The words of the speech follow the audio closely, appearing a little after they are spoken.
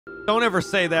Don't ever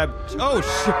say that. Oh,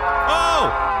 shit.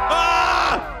 Oh!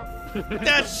 Ah!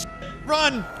 That's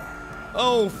run!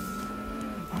 Oh.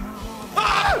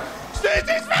 Ah!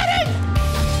 Stacy's finished!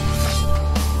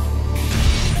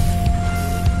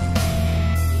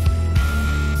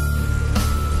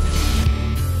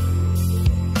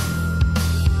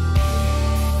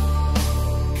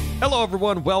 Hello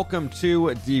everyone, welcome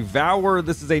to DEVOUR.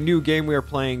 This is a new game we are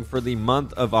playing for the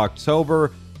month of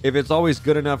October. If it's always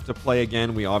good enough to play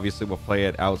again, we obviously will play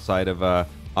it outside of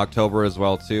October as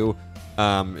well too.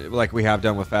 Like we have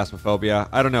done with Phasmophobia.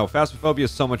 I don't know, Phasmophobia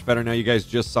is so much better now. You guys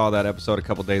just saw that episode a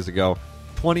couple days ago.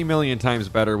 20 million times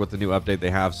better with the new update they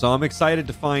have. So I'm excited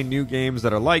to find new games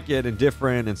that are like it and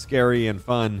different and scary and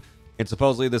fun. And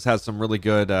supposedly this has some really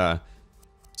good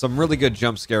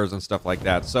jump scares and stuff like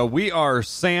that. So we are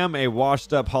Sam, a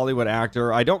washed up Hollywood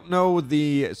actor. I don't know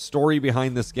the story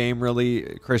behind this game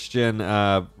really. Christian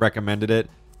recommended it,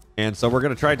 and so we're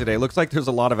gonna try it today. Looks like there's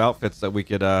a lot of outfits that we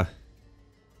could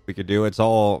do. It's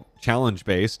all challenge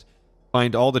based.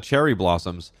 Find all the cherry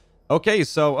blossoms. Okay,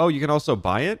 so you can also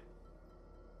buy it.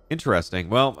 Interesting.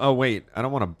 Well, oh wait, I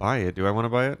don't want to buy it. Do I want to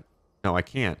buy it? No, I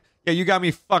can't. Yeah, you got me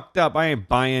fucked up. I ain't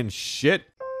buying shit.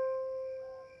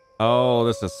 Oh,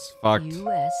 this is fucked.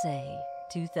 USA,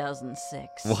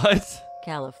 2006. What?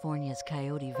 California's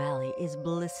Coyote Valley is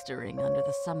blistering under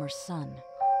the summer sun.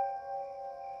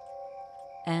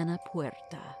 Ana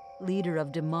Puerta, leader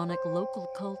of demonic local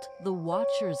cult the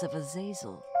Watchers of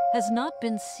Azazel, has not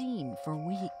been seen for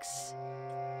weeks.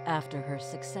 After her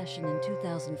succession in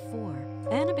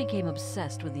 2004, Ana became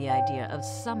obsessed with the idea of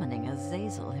summoning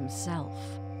Azazel himself.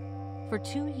 For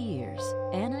 2 years,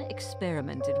 Ana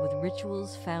experimented with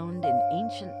rituals found in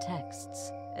ancient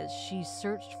texts as she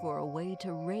searched for a way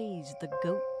to raise the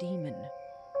goat demon.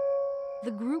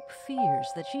 The group fears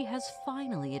that she has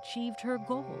finally achieved her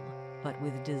goal, but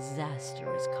with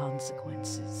disastrous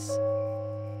consequences.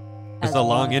 It's a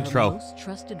long intro. As one of her most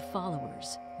trusted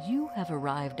followers, you have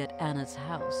arrived at Ana's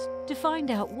house to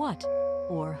find out what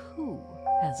or who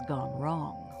has gone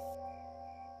wrong.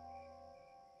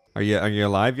 Are you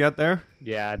alive yet there?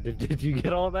 Yeah, did you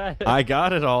get all that? I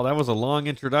got it all. That was a long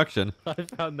introduction. I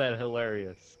found that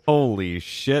hilarious. Holy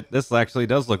shit, this actually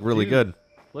does look really good.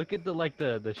 Look at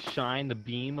the shine, the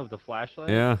beam of the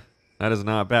flashlight. Yeah, that is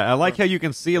not bad. I like how you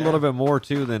can see a little bit more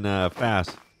too than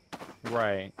fast.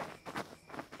 Right.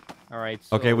 All right.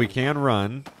 So, okay, we can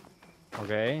run.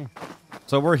 Okay.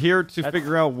 So we're here to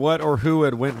figure out what or who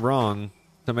had went wrong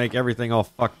to make everything all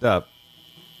fucked up.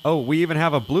 Oh, we even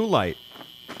have a blue light.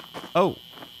 Oh,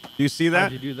 do you see that?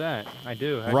 How'd you do that? I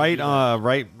do. Right,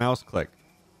 right mouse click.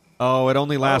 Oh, it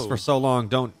only lasts for so long.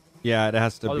 Don't. Yeah, it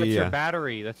has to be. Oh, that's your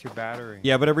battery. That's your battery.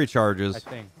 Yeah, but it recharges. I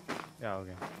think. Yeah.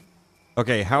 Okay.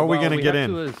 Okay, how are we gonna get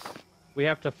in? We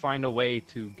have to find a way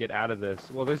to get out of this.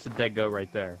 Well, there's a dead goat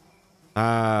right there.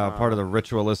 Part of the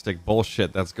ritualistic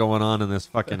bullshit that's going on in this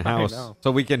fucking house.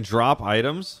 So we can drop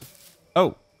items.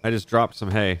 Oh, I just dropped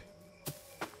some hay.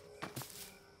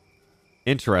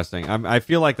 Interesting. I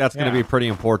feel like that's going to be pretty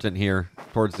important here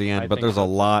towards the end, but there's a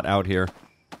lot out here.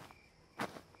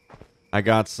 I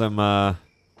got some, I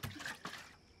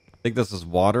think this is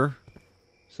water.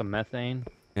 Some methane.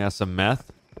 Yeah, some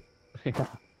meth.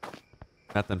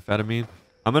 Methamphetamine.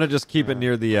 I'm going to just keep it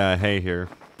near the hay here.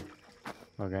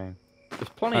 Okay. There's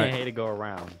plenty of hay to go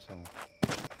around, so.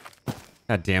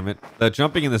 God damn it. The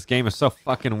jumping in this game is so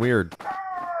fucking weird.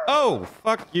 Oh,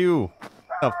 fuck you.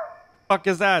 The fuck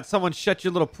is that? Someone shut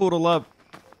your little poodle up.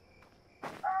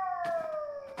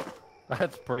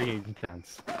 That's pretty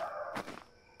intense.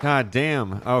 God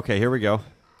damn. Okay, here we go.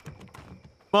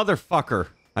 Motherfucker.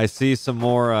 I see some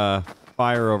more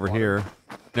fire over here.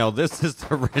 No, this is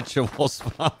the ritual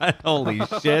spot. Holy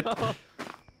shit.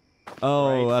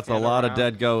 Oh, that's a lot of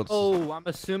dead goats. Oh, I'm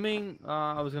assuming,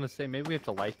 I was going to say maybe we have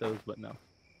to light those, but no.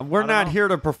 We're not here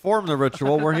to perform the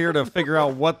ritual. We're here to figure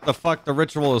out what the fuck the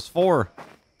ritual is for.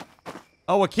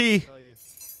 Oh, a key.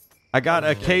 I got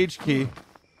a cage key.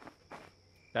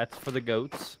 That's for the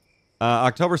goats.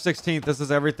 October 16th, this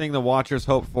is everything the Watchers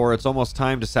hope for. It's almost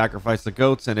time to sacrifice the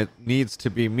goats, and it needs to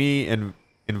be me, and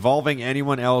involving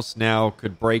anyone else now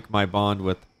could break my bond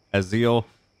with Azazel,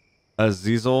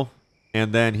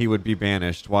 and then he would be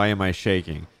banished. Why am I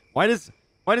shaking? Why does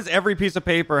every piece of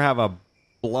paper have a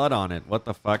blood on it? What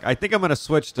the fuck? I think I'm gonna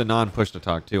switch to non-push to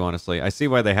talk too, honestly. I see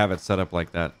why they have it set up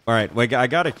like that. All right, wait, I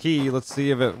got a key. Let's see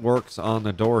if it works on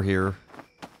the door here.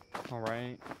 All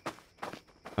right.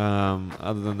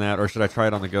 Other than that, or should I try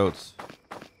it on the goats?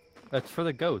 That's for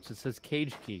the goats. It says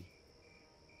cage key.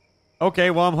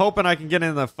 Okay, well, I'm hoping I can get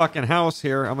in the fucking house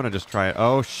here. I'm gonna just try it.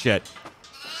 Oh, shit.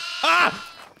 Ah!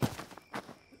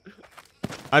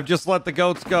 I've just let the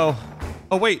goats go.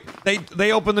 Oh, wait.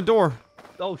 They opened the door.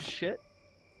 Oh, shit.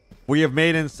 We have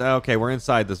made okay, we're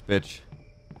inside this bitch.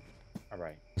 All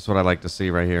right. That's what I like to see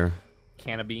right here.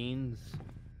 Can of beans.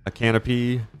 A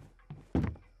canopy.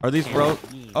 Are these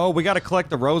roses? Oh, we got to collect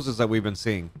the roses that we've been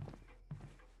seeing.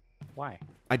 Why?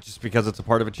 Just because it's a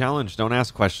part of a challenge. Don't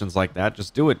ask questions like that.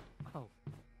 Just do it. Oh.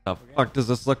 The fuck does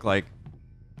this look like?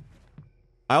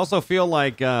 I also feel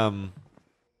like it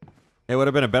would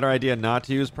have been a better idea not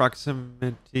to use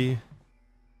proximity.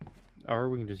 Or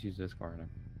we can just use this corner.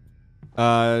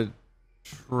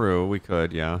 True. We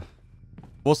could, yeah.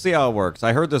 We'll see how it works.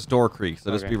 I heard this door creak,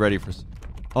 so just be ready for...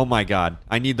 Oh my god.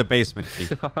 I need the basement key.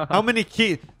 How many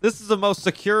keys? This is the most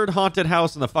secured haunted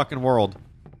house in the fucking world.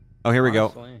 Oh, here we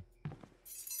go.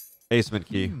 Basement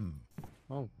key.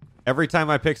 Oh. Every time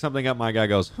I pick something up, my guy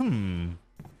goes, Fucking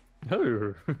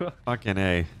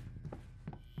A.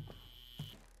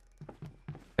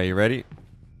 Are you ready?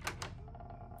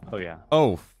 Oh, yeah.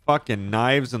 Oh, fucking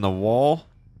knives in the wall.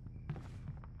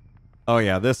 Oh,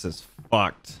 yeah, this is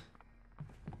fucked.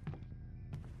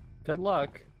 Good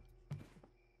luck.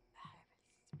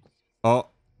 Oh.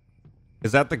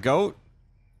 Is that the goat?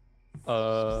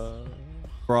 Bro.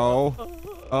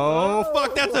 Oh,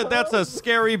 fuck, that's a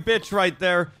scary bitch right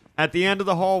there at the end of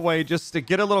the hallway, just to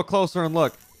get a little closer and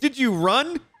look. Did you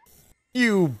run?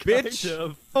 You bitch. Kind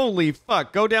of. Holy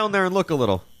fuck. Go down there and look a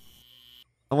little.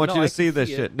 I want you to see this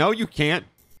shit. No, you can't.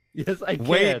 Yes, I can.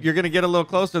 Wait, you're going to get a little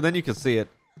closer, then you can see it.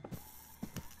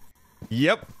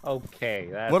 Yep. Okay.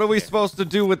 What are we supposed to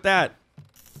do with that?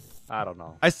 I don't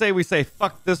know. I say we say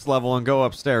fuck this level and go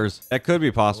upstairs. That could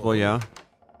be possible, yeah.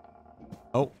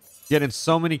 Oh, getting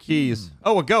so many keys.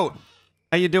 Oh, a goat.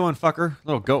 How you doing, fucker?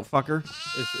 Little goat fucker.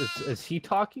 Is he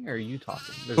talking or are you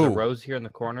talking? There's Who? a rose here in the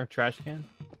corner, trash can.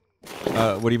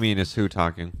 What do you mean is who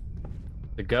talking?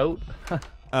 The goat?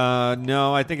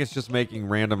 No, I think it's just making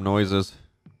random noises.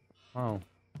 Oh.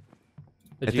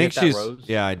 I think she's... Rose?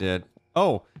 Yeah, I did.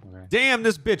 Oh, okay. Damn,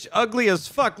 this bitch ugly as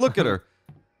fuck. Look at her.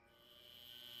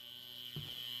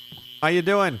 How you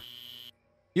doing?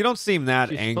 You don't seem that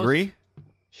angry.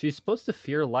 She's supposed to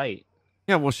fear light.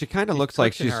 Yeah, well, she kind of looks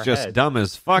like she's just dumb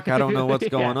as fuck. I don't know what's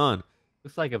going on.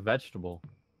 Looks like a vegetable.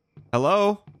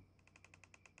 Hello?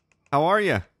 How are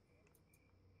you?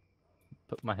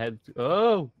 Put my head...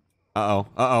 Oh! Uh-oh.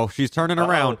 Uh-oh. She's turning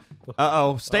around.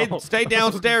 Uh-oh. Stay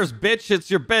downstairs, bitch. It's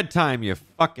your bedtime, you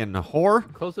fucking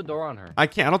whore. Close the door on her. I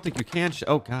can't. I don't think you can.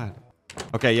 Oh, God.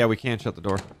 Okay, yeah, we can shut the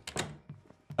door.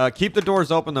 Keep the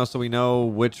doors open, though, so we know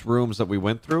which rooms that we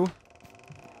went through.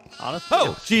 Honestly,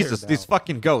 oh, Jesus. These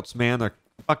fucking goats, man. They're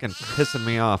fucking pissing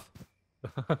me off.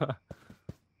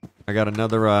 I got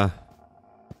another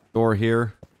door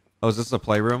here. Oh, is this a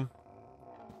playroom?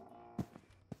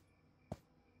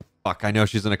 Fuck, I know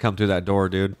she's going to come through that door,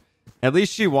 dude. At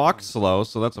least she walks slow,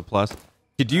 so that's a plus.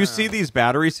 Did you see these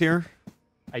batteries here?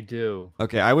 I do.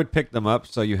 Okay, I would pick them up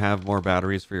so you have more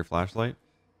batteries for your flashlight.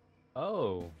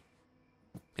 Oh.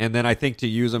 And then I think to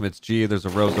use them, it's G. There's a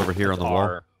rose over here on the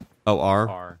wall. Oh, R?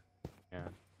 R. Yeah.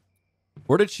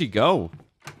 Where did she go?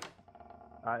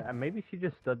 Maybe she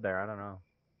just stood there. I don't know.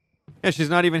 Yeah, she's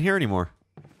not even here anymore.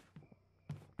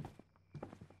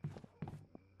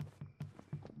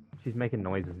 She's making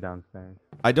noises downstairs.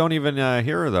 I don't even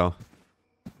hear her, though.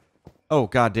 Oh,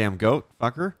 goddamn goat.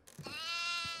 Fucker.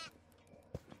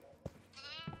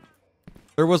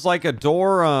 There was like a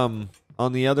door on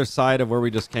the other side of where we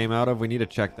just came out of. We need to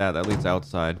check that. That leads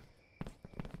outside.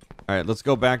 All right, let's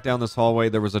go back down this hallway.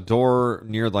 There was a door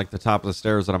near like the top of the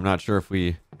stairs that I'm not sure if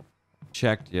we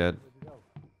checked yet.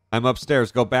 I'm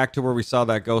upstairs. Go back to where we saw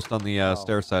that ghost on the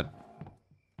stair set.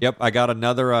 Yep, I got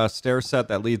another stair set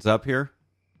that leads up here.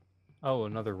 Oh,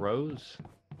 another rose?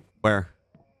 Where?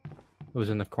 It was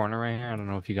in the corner right here. I don't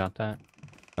know if you got that.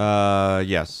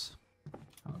 Yes.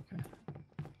 Okay.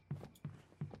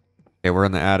 Okay, we're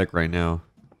in the attic right now.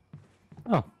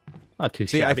 Oh, not too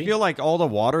See, shabby. I feel like all the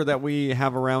water that we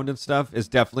have around and stuff is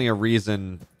definitely a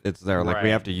reason it's there. Like, we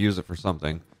have to use it for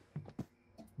something.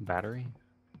 Battery?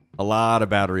 A lot of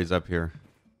batteries up here.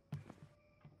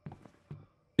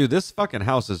 Dude, this fucking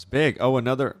house is big. Oh,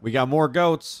 another... We got more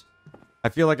goats. I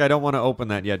feel like I don't want to open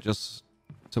that yet, just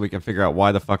so we can figure out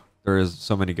why the fuck there is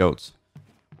so many goats.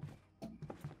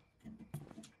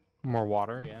 More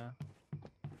water, yeah.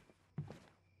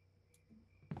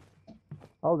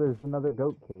 Oh, there's another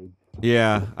goat cage.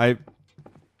 Yeah,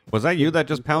 Was that you that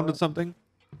just pounded something?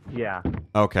 Yeah.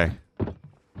 Okay.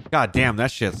 God damn,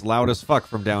 that shit's loud as fuck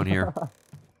from down here.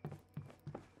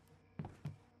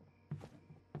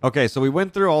 Okay, so we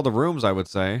went through all the rooms, I would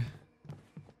say.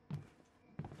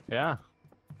 Yeah.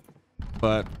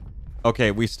 But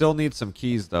Okay, we still need some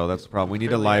keys though. That's the problem. We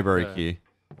need a library key.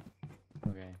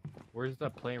 Okay. Where's the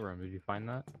playroom? Did you find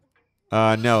that?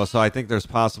 No. So I think there's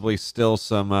possibly still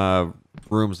some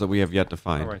rooms that we have yet to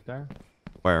find. Oh, right there.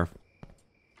 Where?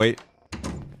 Wait.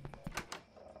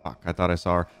 Fuck! I thought I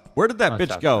saw her. Where did that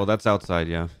bitch go? That's outside.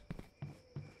 Yeah.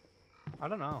 I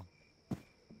don't know.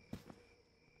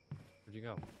 Where'd you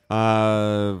go?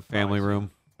 Family room.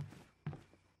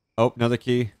 Oh, another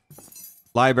key.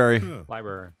 Library.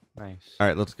 Library. Nice. All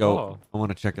right, let's go. Oh. I want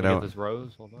to check it Get out. this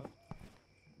rose. Hold up.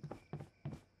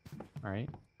 All right.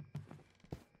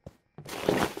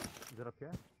 Is it up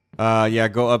here? Yeah,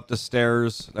 go up the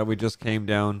stairs that we just came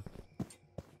down.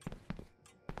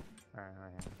 All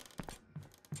right.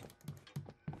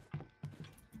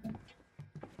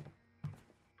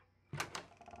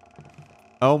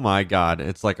 Oh my god,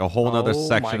 it's like a whole nother Oh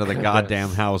section my of the goodness. goddamn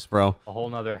house, bro. A whole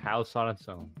nother house on its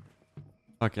own.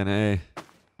 Fucking A.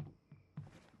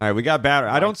 Alright, we got battery.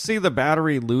 I don't see the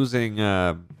battery losing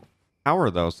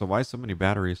power though, so why so many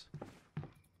batteries?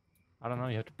 I don't know.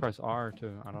 You have to press R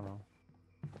to. I don't know.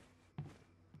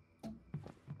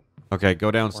 Okay,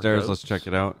 go downstairs. Let's check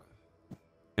it out.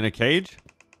 In a cage?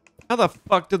 How the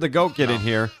fuck did the goat get in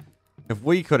here if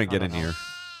we couldn't get in here?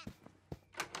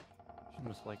 She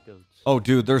must like goats. Oh,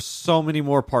 dude, there's so many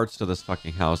more parts to this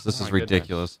fucking house. This Oh is my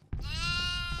ridiculous.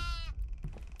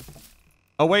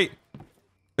 Oh, wait.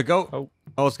 The goat.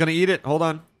 Oh, it's going to eat it. Hold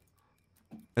on.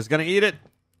 It's going to eat it.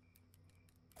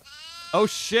 Oh,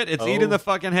 shit. It's eating the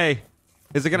fucking hay.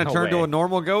 Is it going to turn to a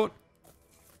normal goat?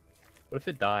 What if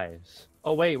it dies?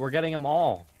 Oh, wait. We're getting them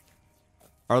all.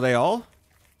 Are they all?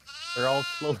 They're all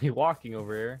slowly walking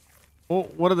over here. Well,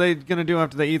 what are they going to do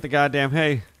after they eat the goddamn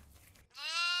hay?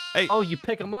 Hey. Oh, you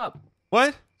pick them up.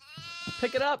 What?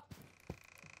 Pick it up.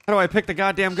 How do I pick the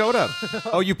goddamn goat up?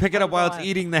 Oh, you pick it up while it's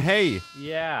eating the hay.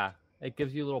 Yeah. It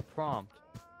gives you a little prompt.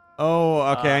 Oh,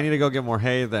 okay. I need to go get more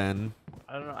hay then.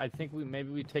 I don't know. I think maybe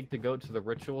we take the goat to the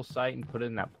ritual site and put it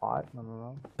in that pot. I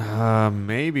don't know.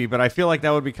 Maybe, but I feel like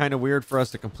that would be kind of weird for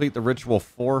us to complete the ritual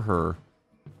for her.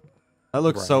 That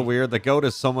looks so weird. The goat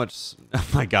is so much... Oh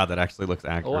my god, that actually looks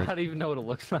accurate. Oh, how do you even know what it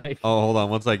looks like? Oh, hold on.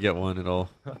 Once I get one, it'll...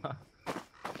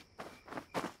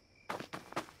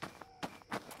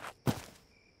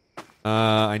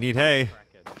 I need hay.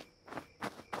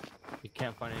 You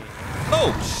can't find any.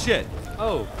 Oh, shit.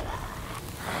 Oh.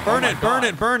 Burn it, burn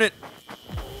it, burn it.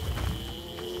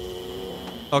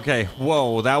 Okay,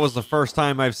 whoa. That was the first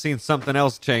time I've seen something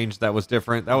else change that was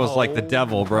different. That was like the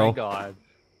devil, bro. Oh my god.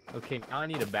 Okay, now I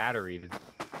need a battery.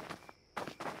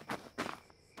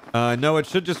 No, it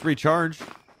should just recharge.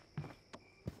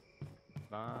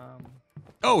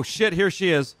 Oh, shit. Here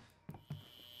she is.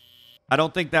 I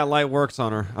don't think that light works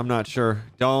on her. I'm not sure.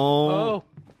 Don't.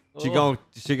 She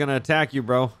gonna attack you,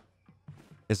 bro.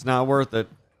 It's not worth it.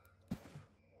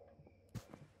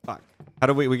 Fuck. How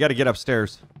do we gotta get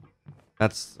upstairs.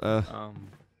 That's God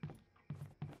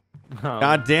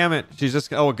damn it. She's just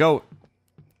a goat.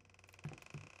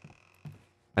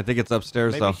 I think it's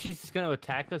upstairs though. Maybe she's gonna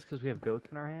attack us because we have goats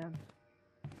in our hands.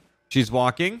 She's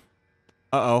walking.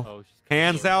 Uh-oh.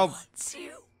 Hands out.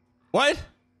 What?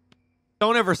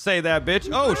 Don't ever say that, bitch.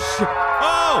 Oh, shit.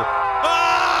 Oh!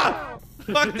 Ah!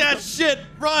 Fuck that shit.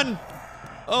 Run.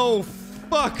 Oh,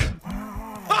 fuck.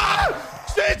 Ah!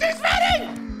 She's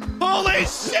running! Holy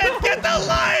shit. Get the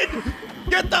light.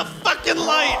 Get the fucking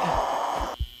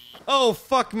light. Oh,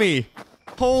 fuck me.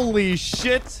 Holy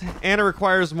shit. Anna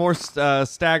requires more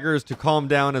staggers to calm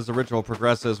down as the ritual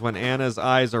progresses. When Anna's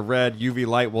eyes are red, UV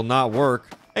light will not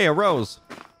work. Hey, a rose.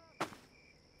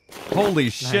 Holy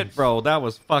shit, bro. That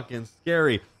was fucking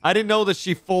scary. I didn't know that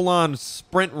she full-on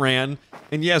sprint ran.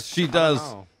 And yes, she does.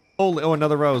 Holy... Oh,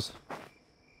 another rose.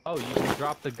 Oh, you can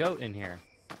drop the goat in here.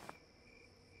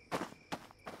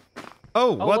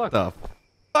 Oh, what the...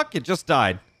 Fuck, it just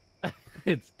died.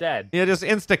 It's dead. Yeah, just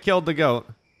insta-killed the goat.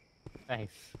 Nice.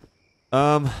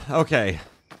 Okay.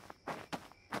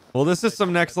 Well, this is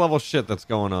some next-level shit that's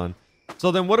going on.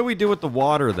 So then what do we do with the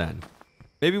water, then?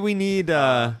 Maybe we need,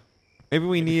 Maybe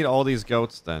we need all these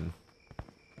goats then.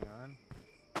 Hang on.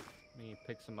 Let me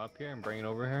pick some up here and bring it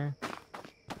over here.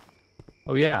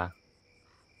 Oh, yeah.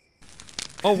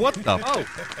 Oh, what the?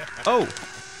 Oh,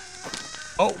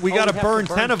 we gotta burn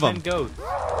 10 of them. Goats.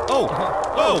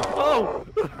 Oh!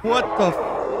 What the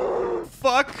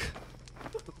fuck?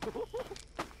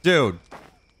 Dude.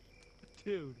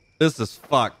 This is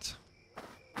fucked.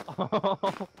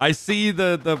 I see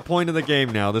the point of the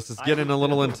game now. This is getting a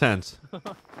little intense.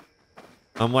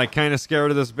 I'm like kind of scared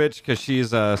of this bitch because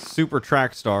she's a super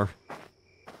track star.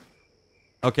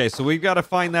 Okay, so we've got to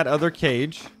find that other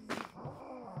cage.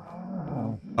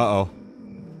 Uh-oh.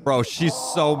 Bro, she's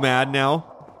so mad now.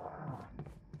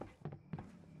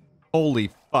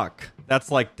 Holy fuck. That's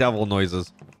like devil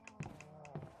noises.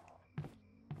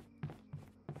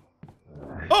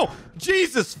 Oh,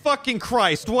 Jesus fucking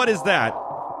Christ. What is that?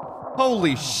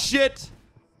 Holy shit.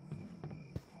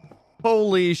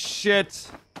 Holy shit.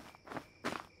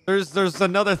 There's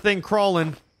another thing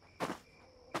crawling.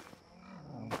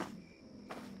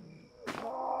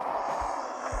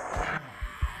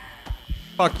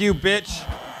 Fuck you, bitch.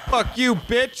 Fuck you,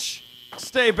 bitch.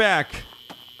 Stay back.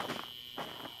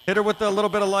 Hit her with a little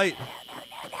bit of light.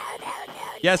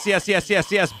 Yes, yes, yes,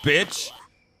 yes, yes, bitch.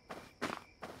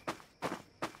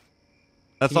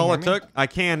 That's all it took? I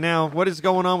can now. What is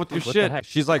going on with your shit?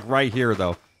 She's like right here,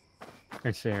 though.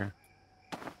 I see her.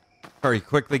 Hurry,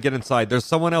 quickly get inside. There's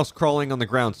someone else crawling on the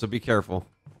ground, so be careful.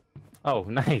 Oh,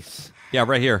 nice. Yeah,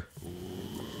 right here.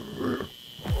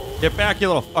 Get back, you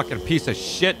little fucking piece of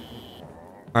shit.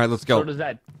 All right, let's go. So does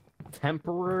that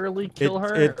temporarily kill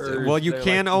her? Well, you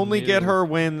can only get her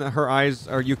when her eyes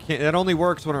are... You can't. It only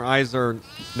works when her eyes are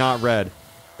not red.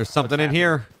 There's something in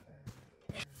here.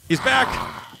 He's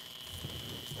back.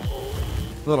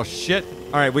 Little shit.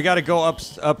 All right, we got to go up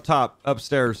top,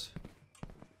 upstairs.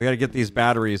 We got to get these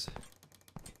batteries.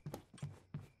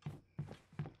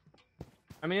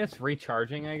 I mean, it's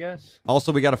recharging, I guess.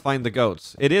 Also, we got to find the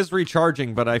goats. It is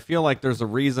recharging, but I feel like there's a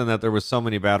reason that there was so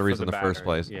many batteries in the first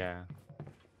place. Yeah.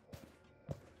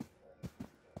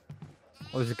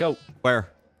 Oh, there's a goat.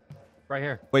 Where? Right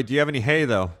here. Wait, do you have any hay,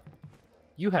 though?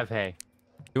 You have hay.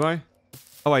 Do I?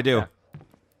 Oh, I do. Yeah.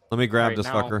 Let me grab this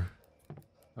fucker.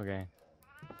 Okay.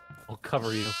 I'll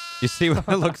cover you. You see what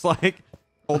it looks like?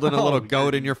 Holding a little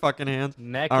goat in your fucking hands.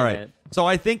 All right. So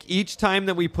I think each time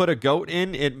that we put a goat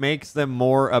in, it makes them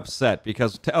more upset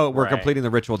because we're completing the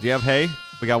ritual. Do you have hay?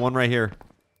 We got one right here.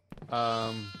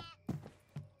 No,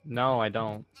 I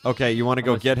don't. Okay, you want to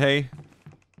go get hay?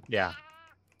 Yeah.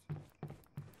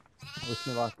 Wish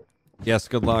me luck. Yes,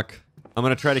 good luck. I'm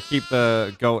gonna try to keep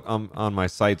the goat on my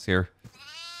sights here.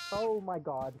 Oh my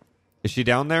god. Is she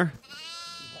down there?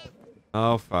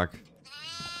 Oh fuck.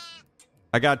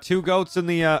 I got 2 goats in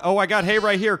the oh, I got hay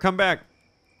right here. Come back.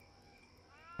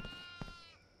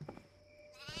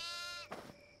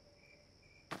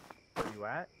 Where you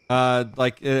at?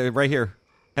 Right here.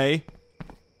 Hay.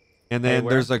 And then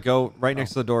there's a goat right next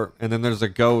to the door. And then there's a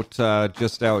goat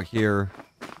just out here.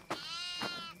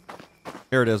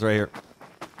 Here it is right here.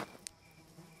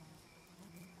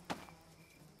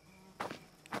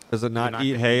 Does it not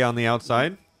eat hay on the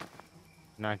outside?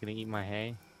 Not gonna eat my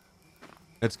hay.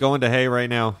 It's going to hay right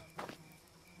now.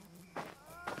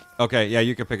 Okay, yeah,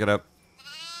 you can pick it up.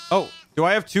 Oh, do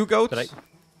I have 2 goats?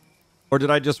 Or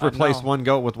did I just replace one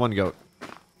goat with one goat?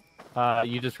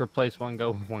 You just replaced one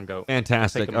goat with one goat.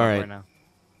 Fantastic. All right. All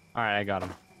right, I got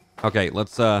them. Okay,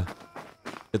 let's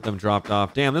get them dropped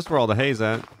off. Damn, this is where all the hay's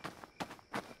at.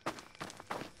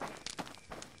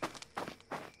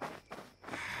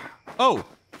 Oh,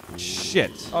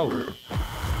 shit. Oh.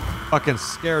 Fucking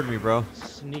scared me, bro.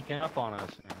 Sneaking up on us.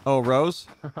 Man. Oh, Rose?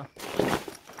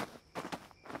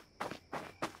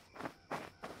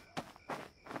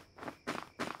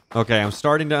 Okay, I'm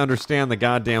starting to understand the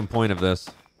goddamn point of this.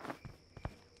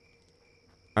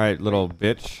 Alright, little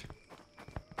bitch.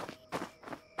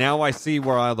 Now I see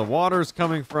where all the water's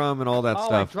coming from and all that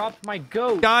stuff. Oh, I dropped my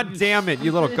goat. God damn it,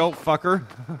 you little goat fucker.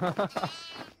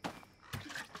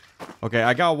 Okay,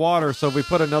 I got water, so if we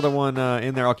put another one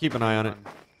in there, I'll keep an eye on it.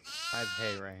 I have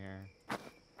hay right here.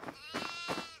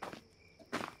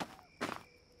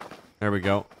 There we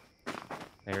go.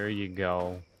 There you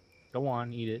go. Go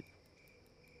on, eat it.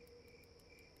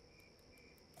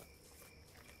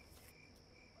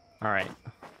 All right.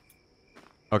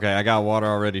 Okay, I got water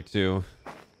already, too.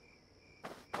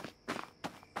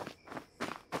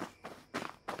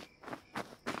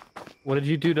 What did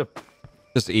you do to...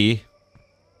 Just E.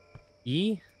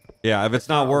 E? Yeah, if it's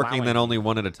not working, then only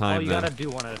one at a time. Oh, you gotta do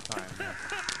one at a time. Yeah.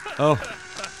 Oh.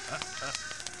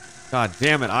 God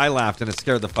damn it, I laughed and it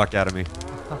scared the fuck out of me.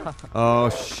 Oh,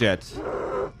 shit.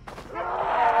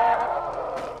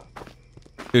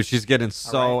 Dude, she's getting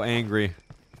so angry.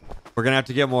 We're gonna have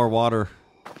to get more water.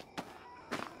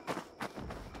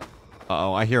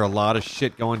 Uh-oh, I hear a lot of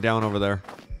shit going down over there.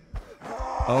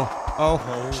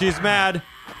 Oh, she's mad.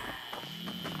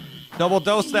 Double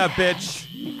dose that bitch.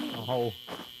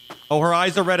 Oh, her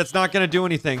eyes are red. It's not gonna do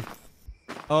anything.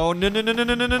 Oh, no.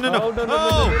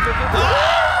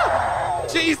 Oh!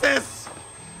 Jesus!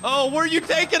 Oh, where are you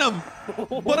taking him?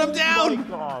 Put him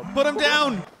down! Put him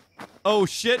down! Oh,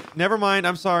 shit. Never mind.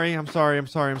 I'm sorry.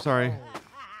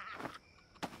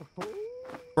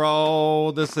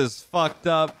 Bro, this is fucked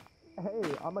up.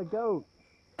 Hey, I'm a goat.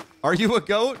 Are you a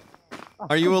goat?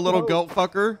 Are you a little goat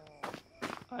fucker?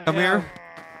 Come here.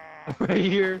 Right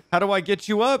here. How do I get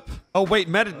you up? Oh, wait,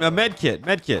 med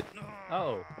kit.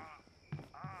 Oh.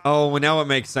 Oh, well, now it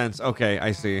makes sense. Okay,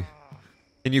 I see.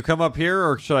 Can you come up here,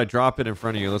 or should I drop it in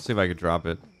front of you? Let's see if I can drop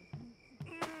it.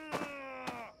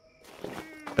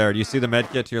 There, do you see the med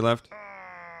kit to your left?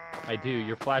 I do.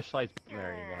 Your flashlight's...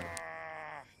 There you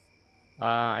go.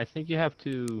 I think you have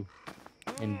to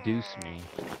induce me.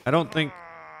 I don't think...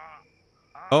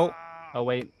 Oh. Oh,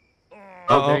 wait.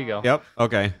 Oh, there you go. Yep,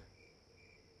 okay.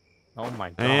 Oh my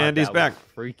god. And he's back.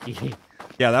 Freaky.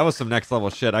 Yeah, that was some next level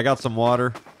shit. I got some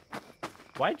water.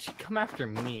 Why'd she come after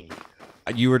me?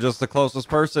 You were just the closest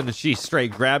person, and she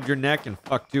straight grabbed your neck and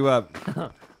fucked you up.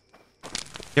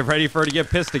 Get ready for her to get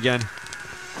pissed again.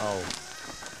 Oh.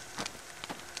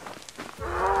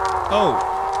 Oh.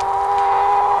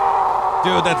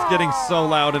 Dude, that's getting so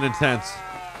loud and intense.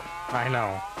 I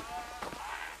know.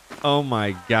 Oh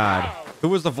my god. Who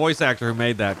was the voice actor who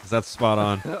made that? Because that's spot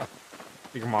on.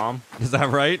 Your mom? Is that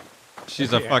right?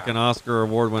 She's a fucking Oscar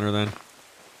award winner then.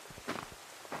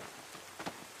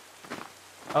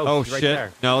 Oh she's right shit.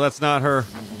 there. No, that's not her.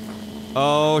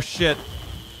 Oh shit.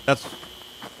 That's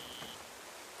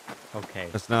Okay.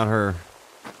 that's not her.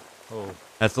 Oh.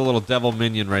 That's a little devil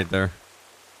minion right there.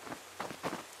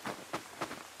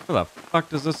 Where the fuck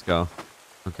does this go?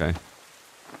 Okay.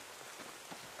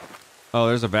 Oh,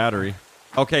 there's a battery.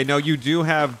 Okay, no, you do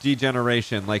have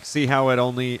degeneration. Like, see how it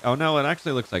only... Oh, no, it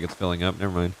actually looks like it's filling up.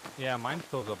 Never mind. Yeah, mine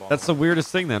fills up all. That's the weirdest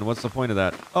thing, then. What's the point of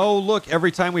that? Oh, look,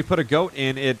 every time we put a goat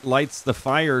in, it lights the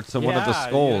fire to one of the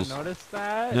skulls. You notice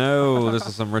that? No, this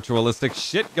is some ritualistic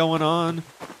shit going on.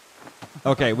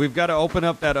 Okay, we've got to open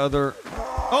up that other...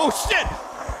 Oh, shit!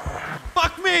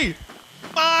 Fuck me!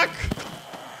 Fuck!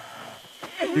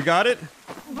 You got it?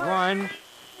 Run.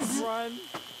 Run.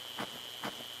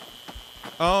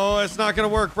 Oh, it's not gonna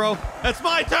work, bro. It's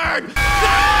my turn!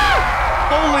 Ah!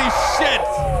 Holy shit!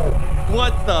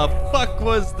 What the fuck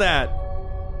was that?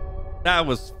 That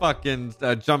was fucking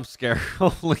a jump scare.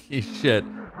 Holy shit.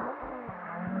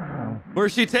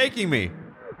 Where's she taking me?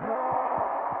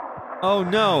 Oh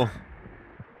no.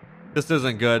 This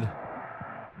isn't good.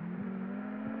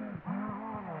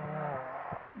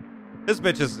 This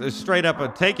bitch is straight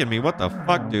up taking me. What the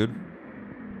fuck, dude?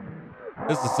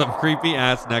 This is some creepy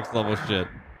ass next level shit.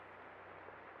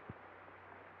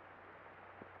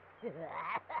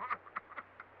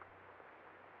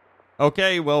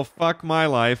 Okay, well, fuck my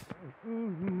life.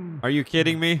 Are you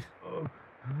kidding me?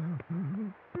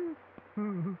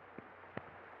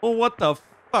 Well, what the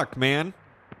fuck, man?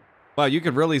 Wow, you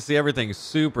can really see everything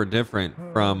super different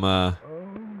from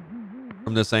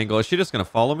this angle. Is she just gonna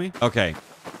follow me? Okay,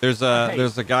 there's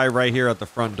a guy right here at the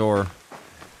front door.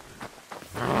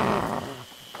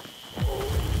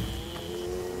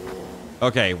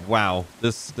 Okay, wow.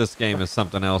 This game is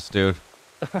something else, dude.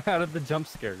 How did the jump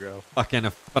scare go? Fucking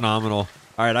phenomenal.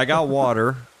 All right, I got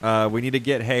water. We need to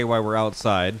get hay while we're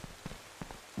outside.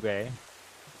 Okay.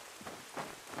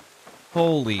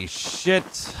 Holy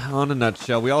shit. On a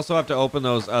nutshell. We also have to open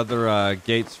those other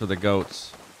gates for the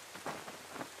goats.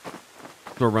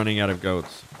 We're running out of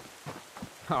goats.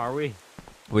 Are we?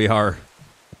 We are.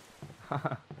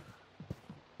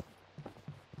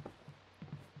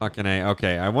 Fucking A.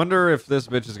 Okay, I wonder if this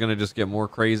bitch is gonna just get more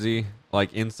crazy,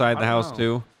 like inside the house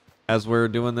too, as we're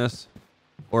doing this,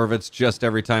 or if it's just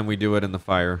every time we do it in the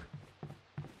fire.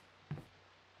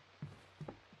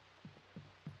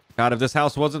 God, if this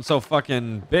house wasn't so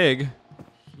fucking big.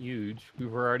 Huge. We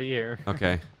were already here.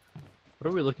 Okay.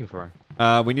 What are we looking for?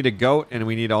 We need a goat, and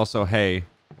we need also hay.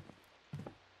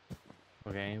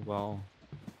 Okay, well...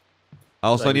 I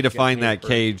also So need to get find hay that first.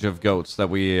 cage of goats that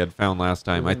we had found last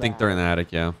time. I think they're in the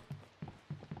attic, yeah.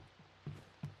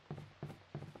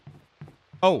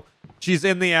 Oh, she's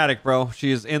in the attic, bro. She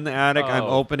is in the attic. I'm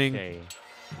opening. Okay.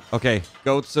 Okay,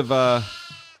 goats of,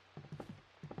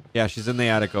 yeah, she's in the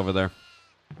attic over there.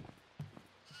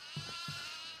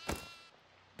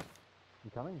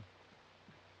 You coming?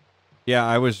 Yeah,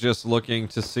 I was just looking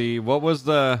to see what was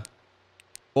the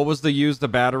use the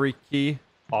battery key?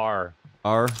 R.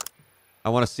 R. I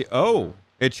want to see. Oh,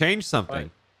 it changed something.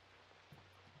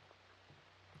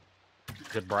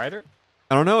 Is it brighter?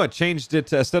 I don't know. It changed it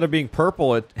to, instead of being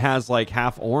purple, it has like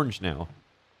half orange now.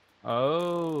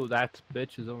 Oh, that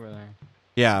bitch is over there.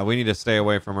 Yeah, we need to stay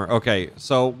away from her. Okay,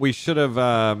 so we should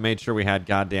have made sure we had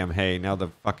goddamn hay. Now the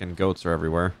fucking goats are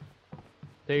everywhere.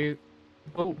 They...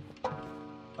 Oh.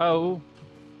 Oh.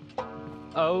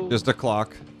 Oh. Just a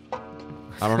clock.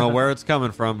 I don't know where it's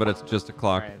coming from, but it's just a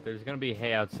clock. Alright, there's gonna be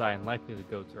hay outside, and likely the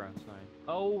goats are outside.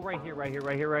 Oh, right here, right here,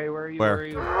 right here, right here. Where are you? Where? Where are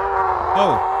you?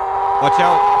 Oh. Watch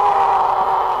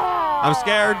out. I'm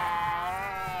scared.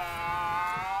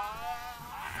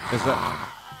 Is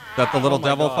that the little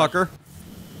devil fucker?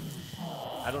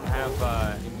 I don't have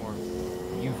any more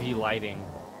UV lighting.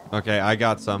 Okay, I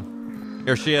got some.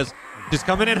 Here she is. She's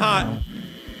coming in hot.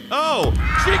 Oh,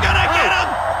 she gonna get him!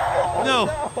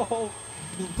 No.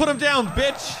 Put him down,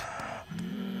 bitch.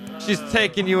 She's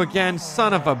taking you again,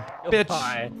 son of a bitch.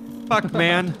 Bye. Fuck,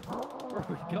 man. Where are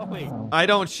we going? I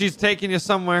don't. She's taking you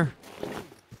somewhere.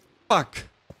 Fuck.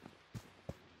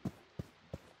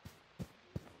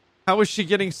 How is she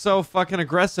getting so fucking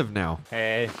aggressive now?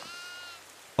 Hey.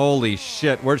 Holy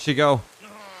shit. Where'd she go?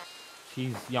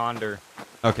 She's yonder.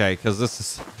 Okay, because this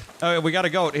is... Oh, we got a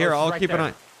goat. Here, I'll right keep an there.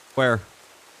 eye. Where?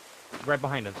 Right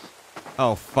behind us.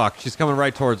 Oh, fuck. She's coming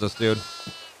right towards us, dude.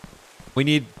 We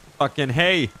need fucking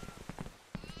hay.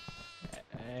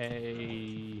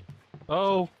 Hey.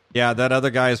 Oh. Yeah, that other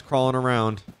guy is crawling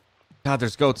around. God,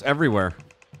 there's goats everywhere.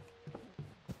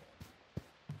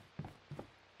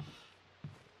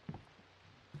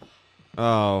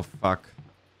 Oh, fuck.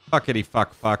 Fuckity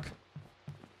fuck fuck.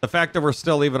 The fact that we're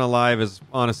still even alive is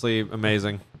honestly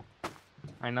amazing.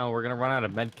 I know, we're gonna run out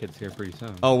of med kits here pretty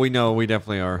soon. Oh, we know. We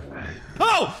definitely are.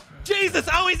 Oh! Jesus!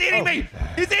 Oh, he's eating me!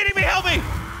 He's eating me! Help me!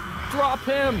 Drop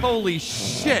him! Holy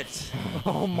shit!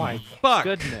 Oh my Fuck!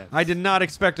 goodness. I did not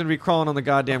expect him to be crawling on the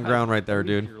goddamn ground right there,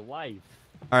 dude. Your life.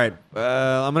 All right,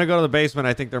 I'm gonna go to the basement.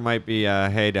 I think there might be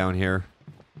hay down here.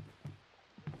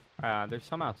 There's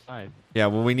some outside. Yeah,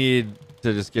 well, we need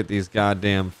to just get these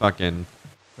goddamn fucking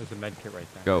There's a med kit right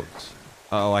there. goats.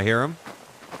 Uh-oh, I hear him.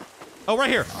 Oh, right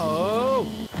here. Oh!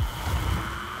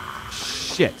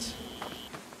 Shit.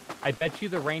 I bet you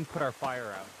the rain put our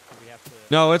fire out. So we have to...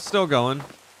 No, it's still going.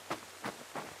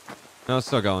 No, it's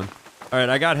still going. All right,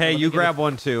 I got hay. Let me You get grab a-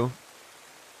 one, too.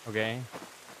 Okay.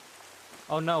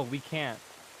 Oh no, we can't.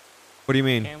 What do you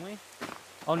mean? Can we?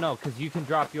 Oh no, because you can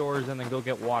drop yours and then go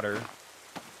get water.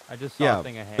 I just saw a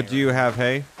thing of hay. But do you have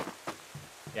hay?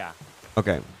 Yeah.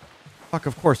 Okay. Fuck,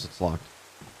 of course it's locked.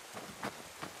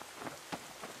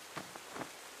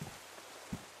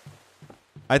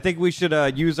 I think we should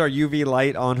use our UV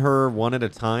light on her one at a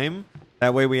time.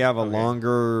 That way we have a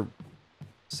longer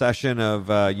session of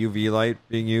UV light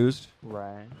being used.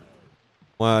 Right.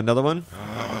 Another one?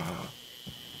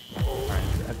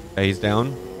 Okay, he's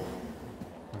down.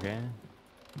 Okay.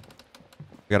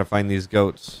 We gotta find these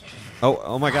goats.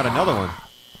 Oh my god, another one.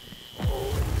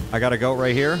 I got a goat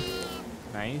right here.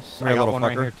 Nice. Come here, I got little one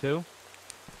right fucker. here too.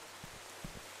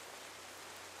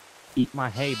 Eat my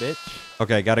hay, bitch.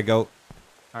 Okay, got a goat.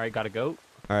 All right, got a goat.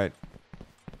 All right.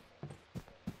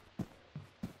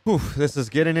 Whew, this is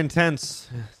getting intense.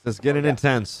 This is getting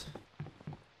intense.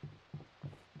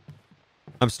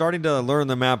 I'm starting to learn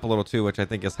the map a little too, which I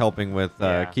think is helping with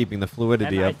keeping the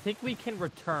fluidity And up. I think we can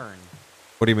return.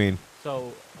 What do you mean?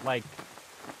 So, like,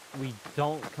 we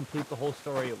don't complete the whole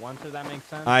story at once, if that makes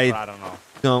sense? I But I don't know.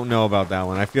 Don't know about that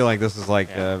one. I feel like this is like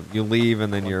you leave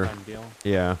and then you're... One-time deal.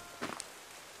 Yeah.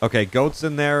 Okay, goat's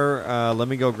in there. Let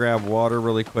me go grab water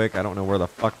really quick. I don't know where the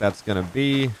fuck that's going to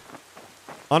be.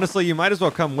 Honestly, you might as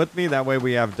well come with me. That way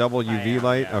we have double UV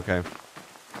light. yeah. Okay.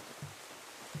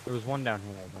 There was one down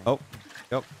here, I think. Oh,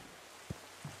 yep.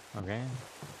 Okay.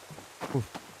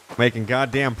 Making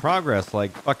goddamn progress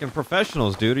like fucking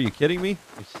professionals, dude. Are you kidding me?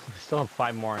 We still have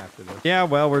 5 more after this. Yeah,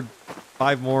 well, we're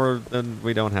 5 more than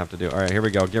we don't have to do. All right, here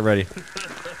we go. Get ready.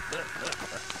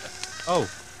 Oh.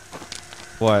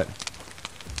 What?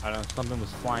 I don't know. Something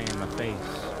was flying in my face.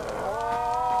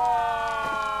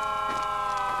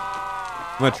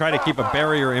 I'm going to try to keep a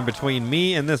barrier in between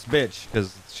me and this bitch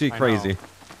because she's I crazy. know.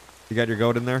 You got your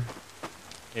goat in there?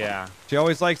 Yeah. She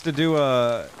always likes to do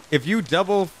if you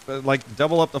double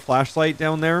up the flashlight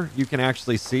down there, you can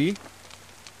actually see.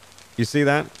 You see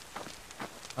that?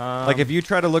 Like if you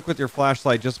try to look with your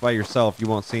flashlight just by yourself, you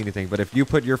won't see anything. But if you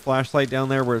put your flashlight down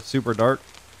there where it's super dark,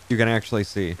 you can actually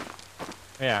see.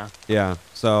 Yeah. Yeah.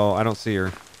 So I don't see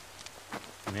her.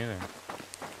 Me neither.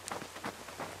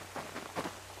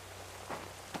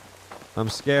 I'm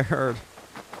scared.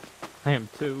 I am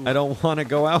too. I don't want to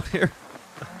go out here.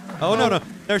 Oh, no, no.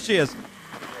 There she is.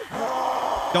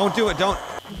 Don't do it. Don't.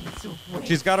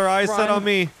 She's got her eyes set on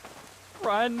me.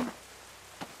 Run.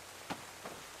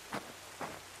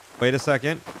 Wait a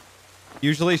second.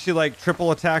 Usually she like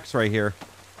triple attacks right here.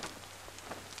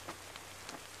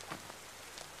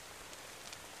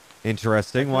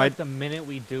 Interesting. I feel Why? like the minute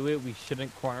we do it, we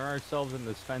shouldn't corner ourselves in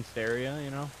this fenced area, you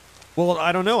know? Well,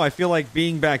 I don't know. I feel like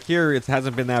being back here, it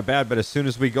hasn't been that bad. But as soon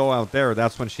as we go out there,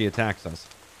 that's when she attacks us.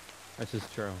 This is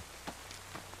true.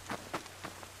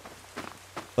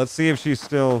 Let's see if she's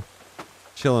still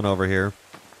chilling over here.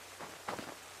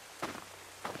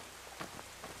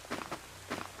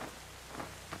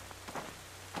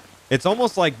 It's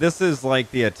almost like this is like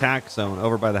the attack zone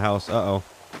over by the house. Uh-oh.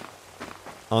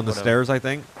 On the stairs, I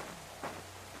think.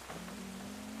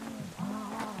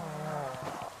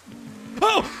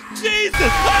 Oh, Jesus!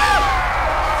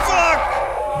 Ah!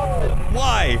 Fuck!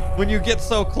 Why? When you get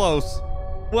so close.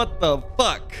 What the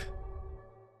fuck?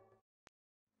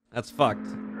 That's fucked.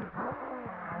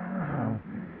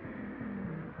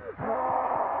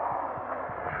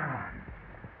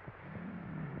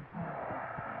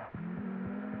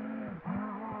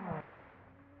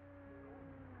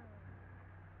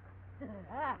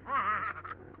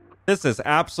 This is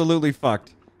absolutely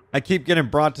fucked. I keep getting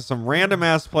brought to some random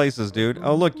ass places, dude.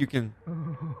 Oh look, you can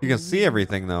see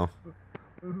everything though.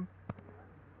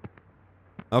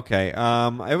 Okay,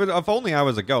 if only I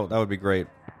was a goat, that would be great.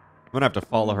 I'm gonna have to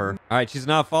follow her. All right, she's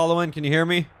not following. Can you hear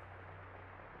me?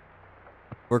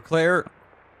 We're clear.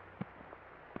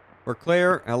 We're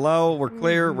clear. Hello, we're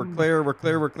clear. We're clear. We're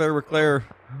clear. We're clear. We're clear.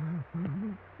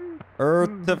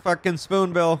 Earth to fucking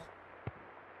Spoonbill.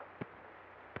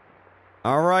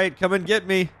 All right, come and get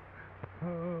me.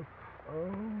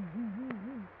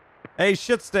 Hey,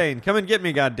 Shitstain, come and get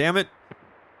me, goddammit.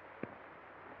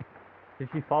 Did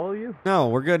she follow you? No,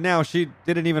 we're good now. She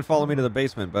didn't even follow me to the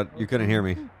basement, but you couldn't hear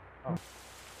me. Oh. All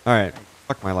right,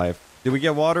 fuck my life. Did we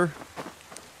get water?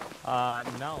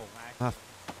 No. Ah,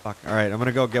 fuck. All right, I'm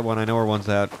gonna go get one. I know where one's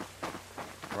at.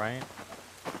 Right?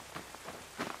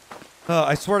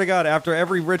 I swear to God, after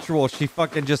every ritual, she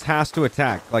fucking just has to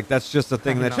attack. Like, that's just a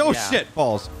thing that... Oh, yeah. shit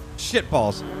balls. Shit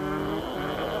balls. I'm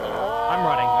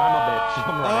running. I'm a bitch.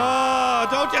 I'm running. Oh,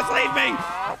 don't just leave me!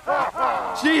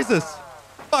 Jesus.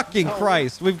 Fucking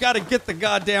Christ. We've got to get the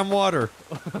goddamn water.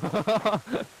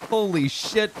 Holy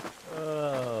shit.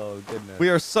 Oh, goodness. We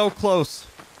are so close.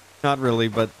 Not really,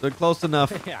 but they're close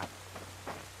enough. Yeah.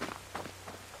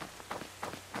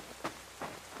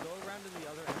 Go around to the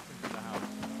other entrance of the house.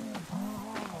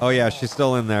 Oh, yeah, she's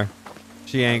still in there.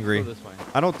 She angry. Let's go this way.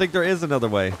 I don't think there is another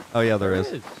way. Oh, yeah, there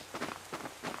is.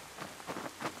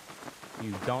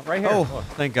 You don't? Right here. Oh, Look.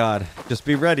 thank God. Just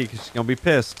be ready, because she's going to be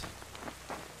pissed.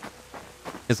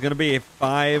 It's going to be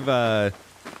 5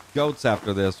 goats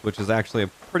after this, which is actually a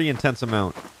pretty intense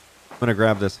amount. I'm going to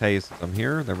grab this hay since I'm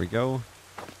here. There we go.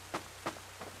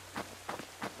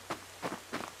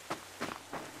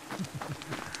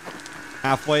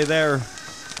 Halfway there.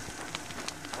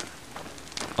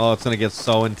 Oh, it's going to get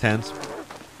so intense.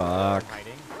 Fuck.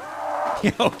 Hiding.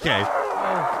 Okay.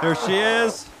 There she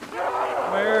is.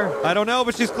 Where? I don't know,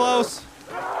 but she's close.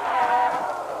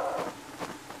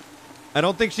 I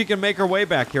don't think she can make her way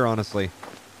back here, honestly.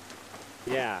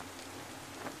 Yeah.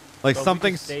 Like But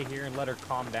something. we can stay here and let her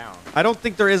calm down. I don't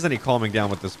think there is any calming down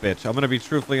with this bitch. I'm gonna be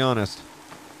truthfully honest.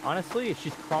 Honestly, if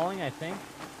she's crawling, I think.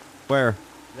 Where?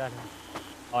 Is that...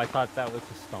 Oh, I thought that was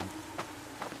a stump.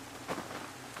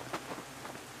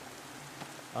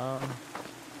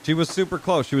 She was super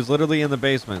close. She was literally in the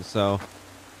basement, so.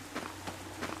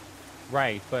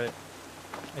 Right, but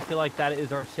I feel like that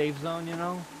is our safe zone, you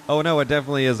know? Oh no, it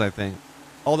definitely is, I think.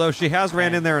 Although she has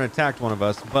ran in there and attacked one of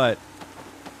us, but.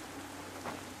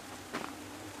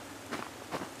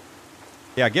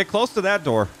 Yeah, get close to that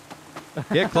door.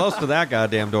 Get close to that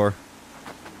goddamn door.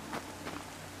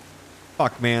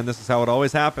 Fuck, man, this is how it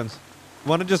always happens.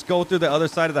 Want to just go through the other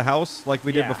side of the house like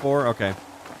we did before? Okay.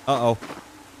 Uh-oh.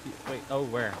 Wait, oh,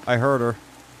 where? I heard her.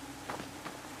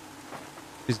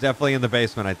 She's definitely in the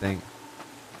basement, I think.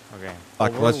 Okay.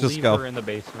 Fuck, Well, let's we'll just leave go. her in the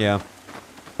basement. Yeah.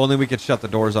 Only we could shut the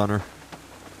doors on her.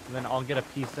 And then I'll get a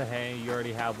piece of hay. You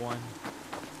already have one.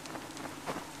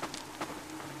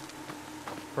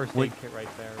 First aid kit right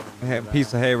there.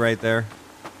 Piece of hay right there.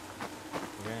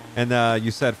 Okay. And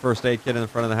you said first aid kit in the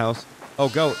front of the house. Oh,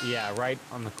 goat. Yeah, right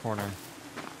on the corner.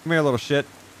 Come here, little shit.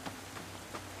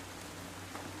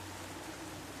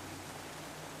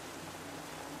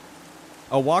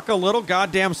 Oh, walk a little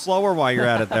goddamn slower while you're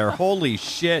at it there. Holy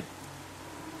shit.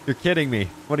 You're kidding me.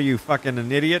 What are you, fucking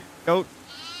an idiot, goat?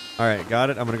 All right, got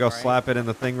it. I'm going to go slap it in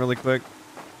the thing really quick.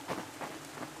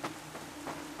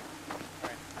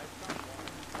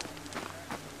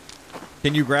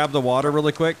 Can you grab the water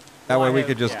really quick? That way we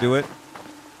could just do it.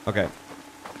 Okay.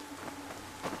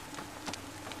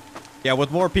 Yeah,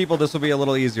 with more people, this will be a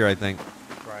little easier, I think.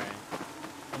 Right.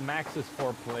 The max is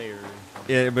 4 players.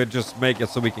 It would just make it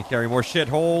so we can carry more shit.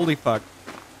 Holy fuck.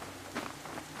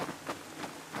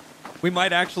 We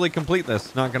might actually complete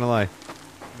this, not gonna lie.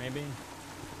 Maybe.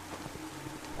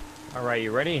 All right,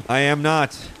 you ready? I am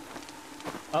not.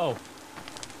 Oh.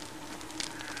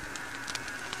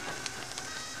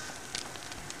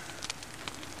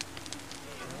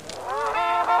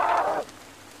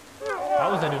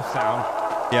 That was a new sound.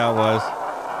 Yeah, it was.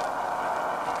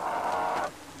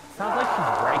 Sounds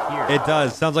right here. It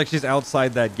does. Sounds like she's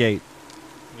outside that gate.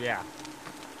 Yeah.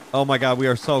 Oh my god, we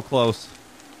are so close.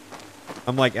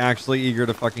 I'm like actually eager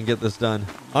to fucking get this done.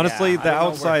 Honestly, Yeah, the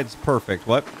outside's perfect.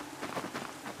 What?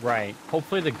 Right.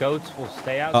 Hopefully the goats will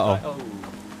stay outside. Uh-oh.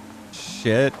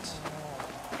 Shit.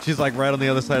 She's like right on the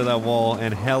other side of that wall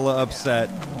and hella upset.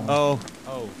 Oh.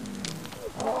 Oh.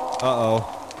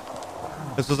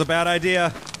 Uh-oh. This was a bad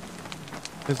idea.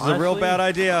 This is a real bad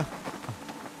idea.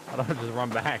 I don't just run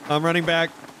back. I'm running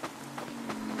back.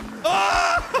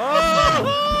 Ah!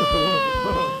 Oh!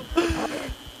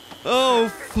 Oh,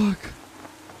 fuck.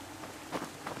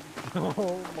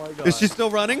 Oh my god. Is she still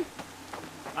running?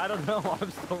 I don't know.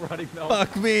 I'm still running though.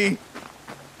 Fuck me.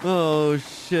 Oh,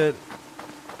 shit.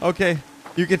 Okay.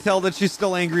 You can tell that she's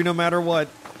still angry no matter what.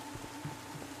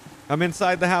 I'm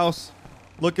inside the house.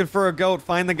 Looking for a goat.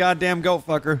 Find the goddamn goat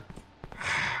fucker.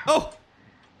 Oh!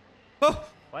 Oh!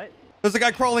 What? There's a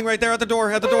guy crawling right there at the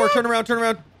door. At the door. Turn around. Turn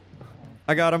around.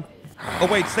 I got him. Oh,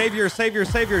 wait. Savior. Savior.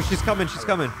 Savior. She's coming. She's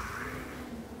coming.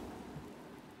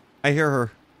 I hear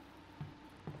her.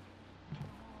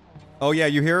 Oh, yeah.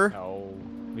 You hear her? Oh.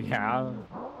 Yeah.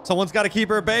 Someone's got to keep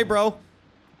her at bay, bro.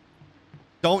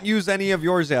 Don't use any of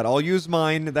yours yet. I'll use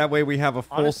mine. That way we have a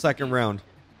full Honestly, second round.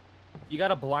 You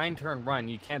gotta blind her and run.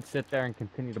 You can't sit there and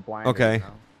continue to blind Okay. her. You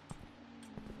know?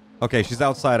 Okay, she's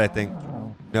outside, I think.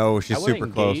 No, she's I wouldn't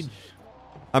super close. engage.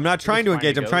 I'm not trying to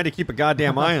engage. I'm trying to keep a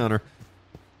goddamn eye on her.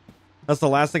 That's the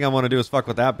last thing I want to do is fuck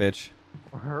with that bitch.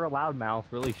 Her loudmouth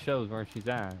really shows where she's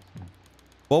at.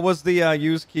 What was the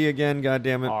use key again? God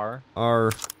damn it. R.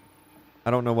 R.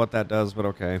 I don't know what that does, but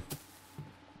okay.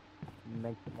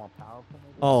 Makes it more powerful.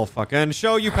 Maybe? Oh, fucking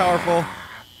show you powerful.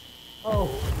 Oh.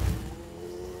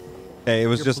 Okay, it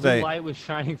was Your just blue a... light was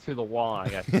shining through the wall. I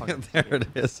got There it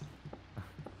is.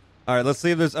 All right, let's see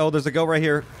if there's... Oh, there's a goat right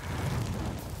here.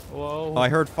 Whoa. Oh, I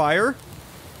heard fire.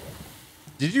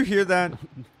 Did you hear that?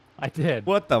 I did.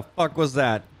 What the fuck was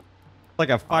that? Like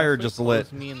a fire Honestly, just lit.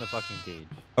 close me in the fucking cage.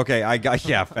 Okay, I got...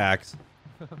 Yeah, facts.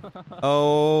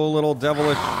 Oh, little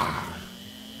devilish...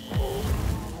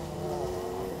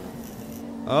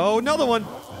 Oh, another one.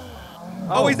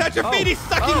 Oh, he's at your feet. He's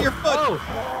sucking your foot.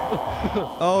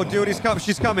 Oh. Oh, dude, he's coming.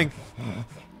 She's coming.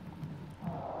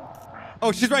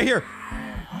 Oh, she's right here.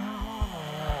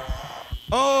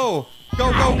 Oh,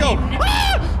 go, go, go.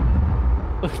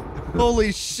 Ah!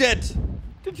 Holy shit.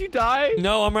 Did you die?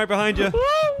 No, I'm right behind you.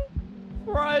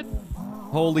 Run.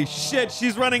 Holy shit,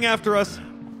 she's running after us.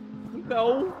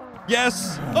 No.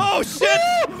 Yes. Oh, shit.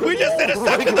 We just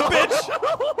intercepted the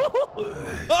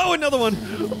bitch. Oh, another one.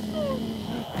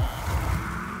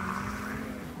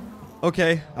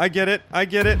 Okay, I get it. I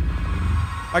get it.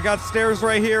 I got stairs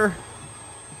right here.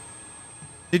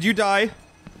 Did you die?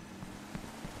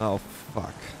 Oh,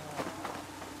 fuck.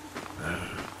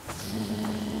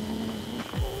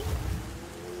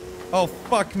 Oh,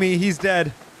 fuck me. He's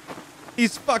dead.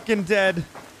 He's fucking dead.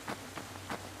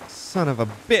 Son of a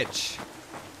bitch.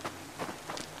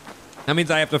 That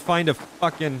means I have to find a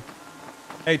fucking...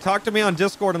 Hey, talk to me on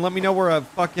Discord and let me know where a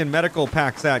fucking medical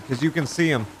pack's at, because you can see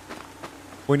him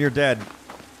when you're dead.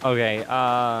 Okay,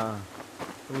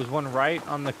 there was one right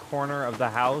on the corner of the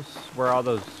house where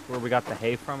we got the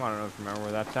hay from. I don't know if you remember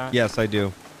where that's at. Yes, I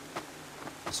do.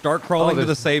 Start crawling to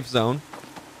the safe zone.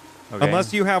 Okay.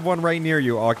 Unless you have one right near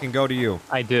you, I can go to you.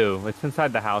 I do. It's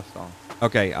inside the house, though.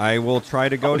 Okay, I will try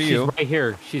to go to you. She's right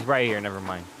here. She's right here. Never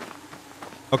mind.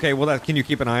 Okay, well, can you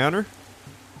keep an eye on her?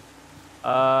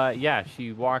 Yeah,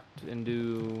 she walked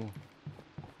into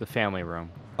the family room.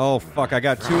 Oh, fuck, I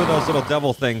got two of those little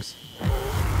devil things.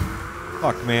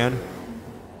 Fuck, man.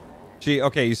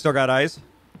 Okay, you still got eyes?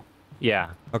 Yeah.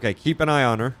 Okay, keep an eye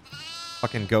on her.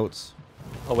 Fucking goats.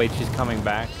 Oh, wait, she's coming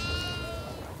back.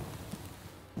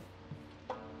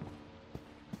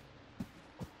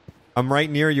 I'm right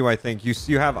near you, I think.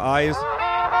 You have eyes?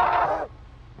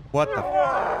 What the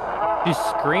She's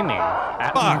screaming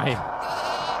at fuck? me.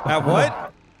 At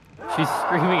what? She's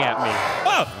screaming at me.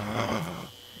 Oh!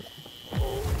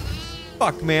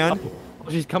 Fuck, man. Oh,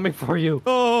 she's coming for you.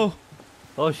 Oh,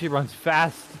 Oh, she runs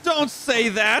fast. don't say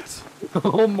that.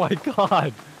 Oh my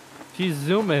god. She's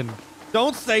zooming.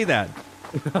 Don't say that.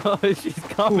 She's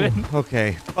coming. Ooh,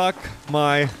 okay, fuck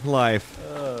my life.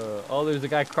 Oh, there's a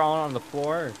guy crawling on the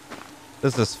floor.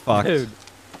 This is fucked. Dude.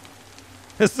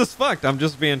 This is fucked. I'm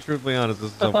just being truthfully honest.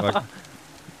 This is so fucked.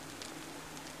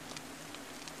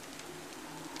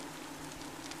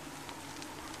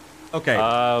 Okay.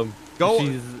 Go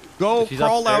she's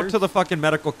crawl out upstairs? to the fucking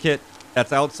medical kit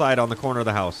that's outside on the corner of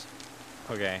the house.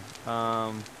 Okay.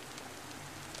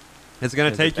 It's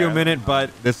gonna Is take it you a there? minute, but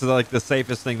this is like the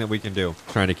safest thing that we can do.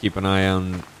 Trying to keep an eye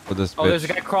on for this Oh, bitch. there's a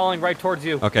guy crawling right towards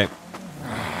you. Okay.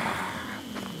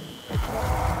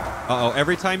 Uh-oh,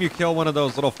 every time you kill one of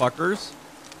those little fuckers,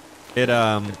 it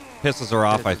pisses her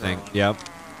off, I think. Yep.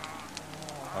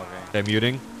 Okay,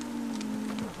 muting.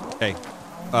 Okay.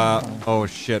 Oh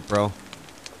shit, bro.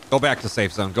 Go back to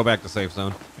safe zone. Go back to safe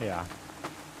zone. Yeah.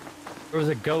 There was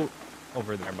a goat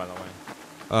over there, by the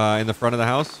way. In the front of the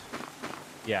house?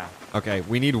 Yeah. Okay,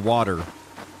 we need water.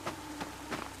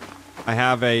 I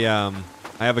have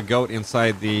a goat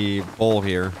inside the bowl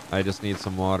here. I just need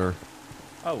some water.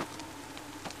 Oh.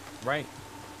 Right.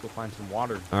 Go find some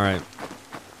water. All right.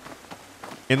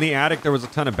 In the attic, there was a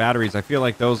ton of batteries. I feel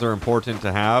like those are important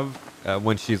to have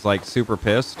when she's like super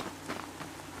pissed.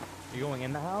 You going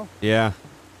in the house? Yeah.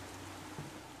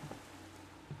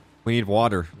 We need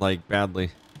water, like,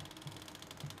 badly.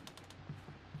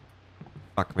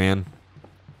 Fuck, man.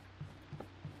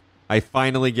 I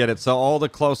finally get it. So all the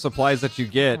close supplies that you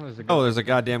get... Oh, there's a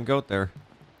goddamn goat there.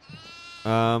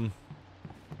 Oh,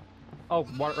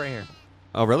 water right here.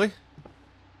 Oh, really?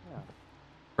 Yeah.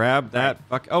 Grab that.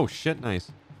 Fuck. Oh, shit,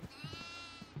 nice.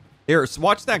 Here,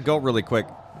 watch that goat really quick.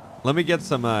 Let me get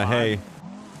some hay.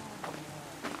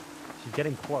 She's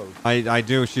getting close. I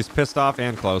do. She's pissed off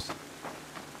and close.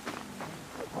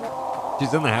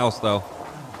 She's in the house, though.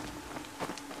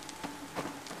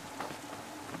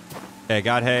 Okay,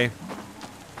 got hay.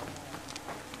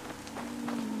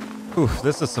 Oof,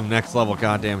 this is some next level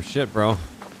goddamn shit, bro.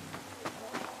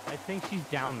 I think she's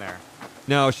down there.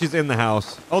 No, she's in the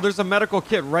house. Oh, there's a medical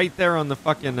kit right there on the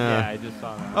fucking... Yeah, I just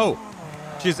saw that. Oh,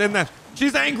 she's in that.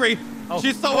 She's angry. Oh.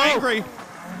 She's so angry.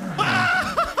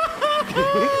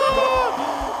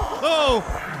 Oh,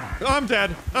 I'm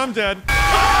dead. I'm dead.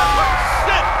 Oh,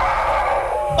 shit.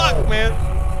 Fuck, man.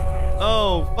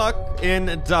 Oh, fuck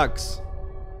in ducks.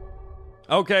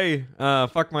 Okay,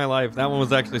 fuck my life. That one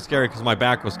was actually scary because my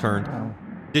back was turned.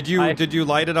 Did you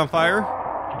light it on fire?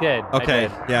 I did. Okay, I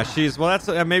did. yeah, she's... Well, that's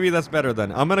maybe that's better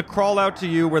then. I'm going to crawl out to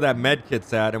you where that med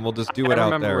kit's at, and we'll just do it out there. I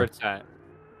remember where it's at.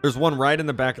 There's one right in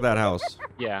the back of that house.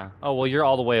 Yeah. Oh, well, you're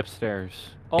all the way upstase.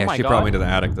 Oh yeah, my she God. brought me to the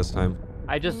attic this time.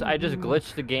 I just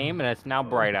glitched the game, and it's now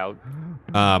bright out.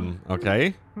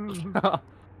 Okay. Uh-oh.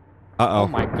 Oh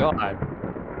my God.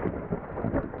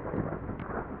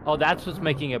 Oh, that's what's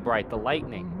making it bright. The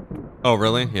lightning. Oh,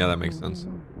 really? Yeah, that makes sense.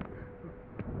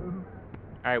 All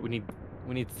right, we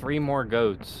need 3 more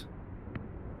goats.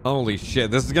 Holy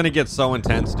shit, this is gonna get so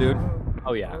intense, dude.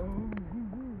 Oh yeah.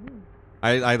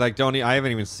 I like don't. I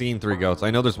haven't even seen 3 goats. I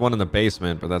know there's one in the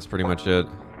basement, but that's pretty much it.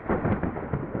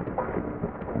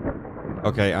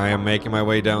 Okay, I am making my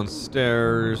way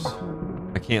downstairs.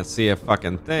 I can't see a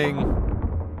fucking thing.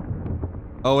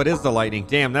 Oh, it is the lightning.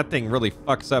 Damn, that thing really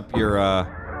fucks up your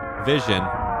vision.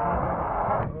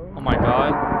 Oh my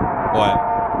God. What?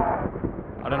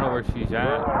 I don't know where she's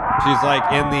at. She's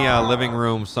like in the living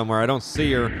room somewhere. I don't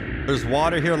see her. There's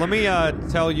water here. Let me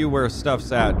tell you where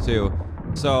stuff's at too.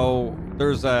 So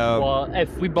there's a... Well,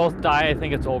 if we both die, I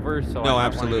think it's over. So no,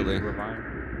 absolutely.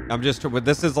 I'm just...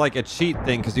 This is like a cheat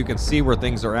thing because you can see where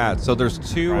things are at. So there's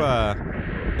 2...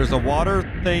 there's a water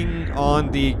thing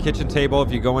on the kitchen table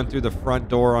if you go in through the front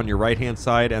door on your right-hand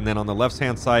side, and then on the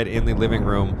left-hand side in the living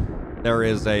room, there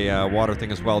is a water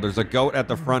thing as well. There's a goat at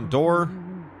the front door.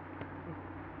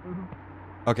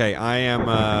 Okay, I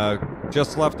am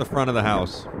just left the front of the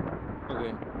house.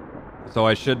 Okay. So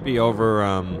I should be over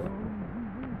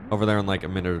there in like a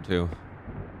minute or 2.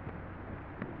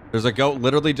 There's a goat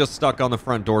literally just stuck on the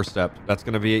front doorstep. That's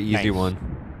going to be an easy one.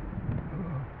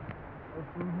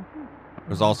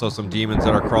 There's also some demons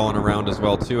that are crawling around as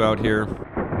well too out here.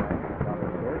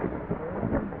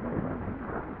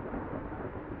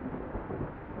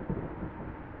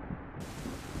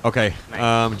 Okay,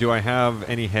 Nice. Do I have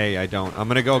any hay? I don't. I'm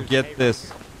gonna go get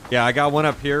this. Yeah, I got one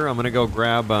up here. I'm gonna go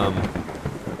grab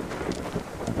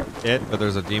it, but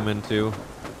there's a demon too.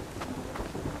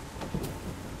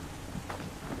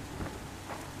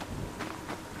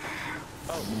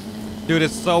 Dude,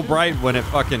 it's so bright when it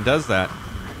fucking does that.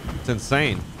 It's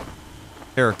insane.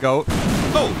 Here, goat.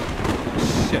 Oh!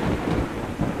 Shit.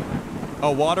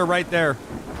 Oh, water right there.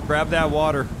 Grab that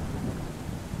water.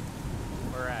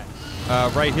 Where at?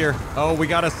 Right here. Oh, we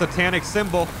got a satanic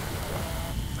symbol.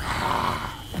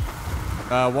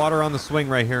 Water on the swing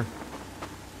right here.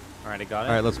 All right, I got it.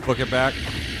 All right, let's book it back.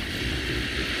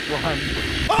 Run.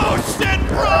 Oh, shit,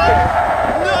 bro!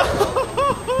 No!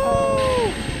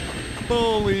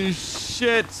 Holy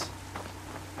shit.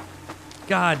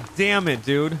 God damn it,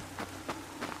 dude.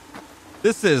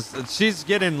 She's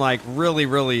getting like really,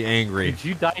 really angry. Did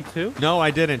you die too? No,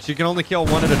 I didn't. She can only kill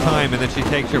one at a time, and then she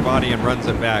takes your body and runs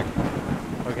it back.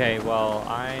 Okay, well,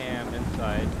 I am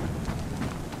inside.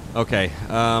 Okay,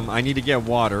 I need to get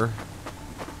water.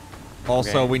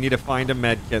 Also, Okay. we need to find a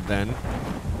med kit then.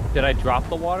 Did I drop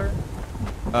the water?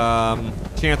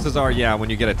 Chances are, yeah, when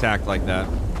you get attacked like that.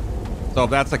 So if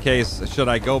that's the case, should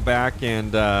I go back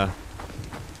and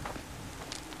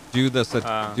do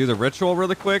the ritual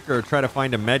really quick, or try to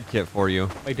find a med kit for you?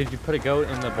 Wait, did you put a goat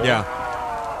in the bowl?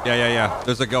 Yeah.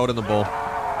 There's a goat in the bowl.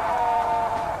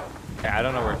 Okay, I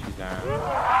don't know where she's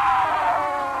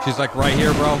at. She's like right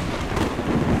here, bro.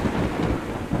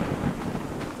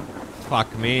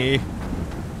 Fuck me.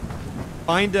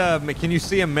 Find can you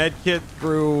see a med kit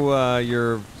through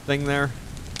your thing there?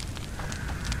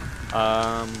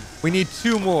 We need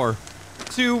 2 more.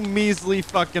 2 measly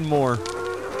fucking more.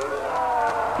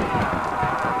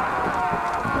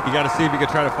 You gotta see if you can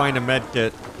try to find a med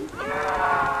kit.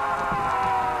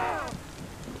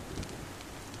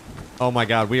 Oh my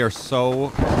god, we are so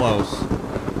close.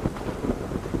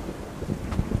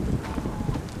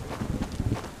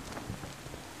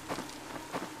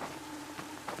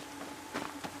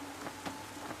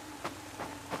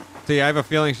 See, I have a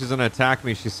feeling she's gonna attack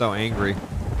me. She's so angry.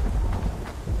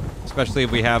 Especially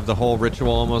if we have the whole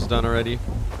ritual almost done already.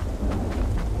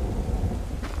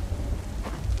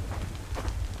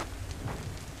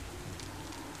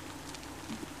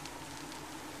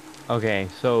 Okay,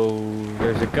 so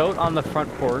there's a goat on the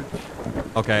front porch.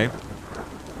 Okay.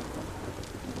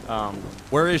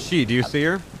 Where is she? Do you see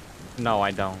her? No,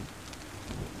 I don't.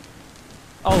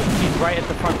 Oh, she's right at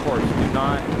the front porch. Do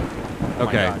not. Oh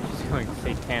Okay. my God, she's going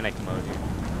satanic mode here.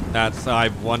 I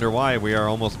wonder why. We are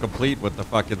almost complete with the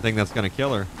fucking thing that's gonna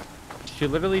kill her. She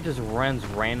literally just runs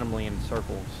randomly in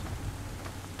circles.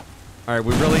 Alright,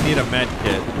 we really need a med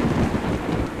kit.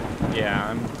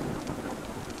 Yeah,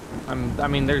 I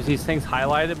mean, there's these things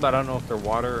highlighted, but I don't know if they're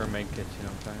water or med kits, you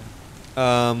know what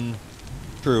I'm saying?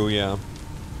 True, yeah.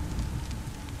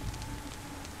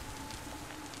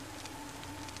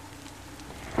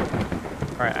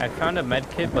 Alright, I found a med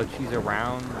kit, but she's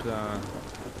around,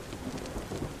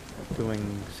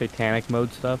 doing satanic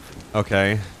mode stuff.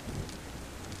 Okay.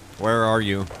 Where are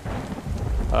you?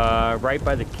 Right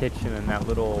by the kitchen in that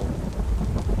little,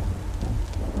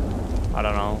 I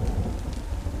don't know.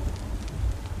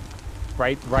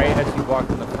 Right as you walk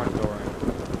in the front door.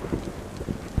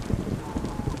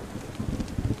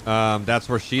 That's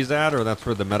where she's at, or that's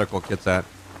where the medical kit's at?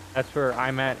 That's where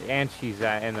I'm at, and she's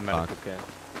at in the medical kit.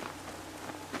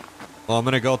 Well, I'm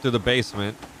gonna go through the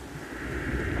basement.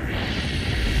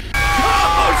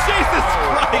 Oh, Jesus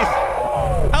Christ!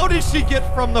 How did she get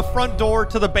from the front door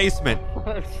to the basement?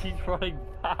 She's running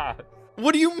fast.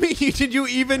 What do you mean? Did you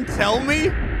even tell me?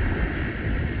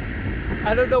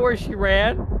 I don't know where she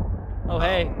ran. Oh,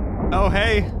 hey. Oh,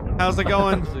 hey. How's it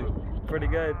going? Pretty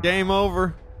good. Game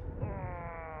over.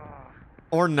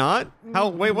 Or not?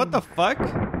 Wait, what the fuck?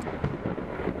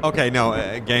 Okay,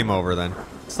 no, game over then.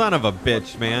 Son of a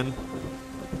bitch, man.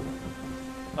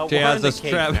 Oh, She has a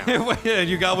strap.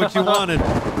 You got what you wanted.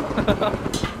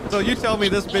 So you tell me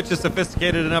this bitch is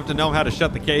sophisticated enough to know how to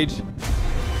shut the cage?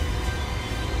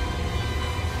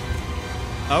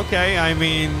 Okay, I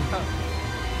mean...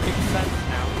 Makes sense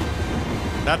now.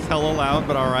 That's hella loud,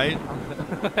 but alright.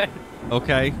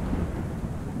 Okay.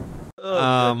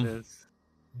 Oh, goodness.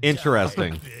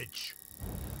 Interesting.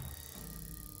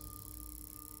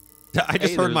 I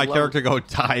just heard my character go,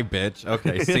 die, bitch.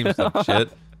 Okay, seems some shit.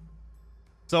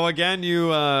 So again, you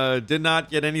did not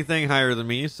get anything higher than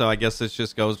me, so I guess this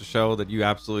just goes to show that you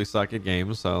absolutely suck at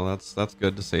games, so that's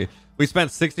good to see. We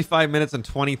spent 65 minutes and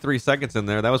 23 seconds in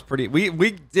there. That was pretty...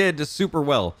 We did super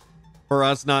well. For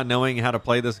us not knowing how to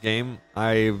play this game,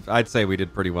 I'd say we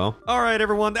did pretty well. All right,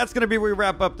 everyone, that's going to be where we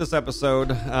wrap up this episode.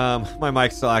 My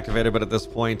mic's still activated, but at this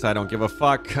point, I don't give a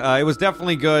fuck. It was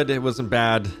definitely good. It wasn't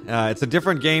bad. It's a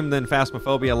different game than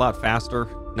Phasmophobia, a lot faster,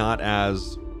 not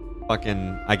as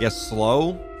fucking, I guess,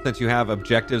 slow, since you have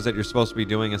objectives that you're supposed to be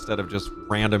doing instead of just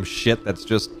random shit that's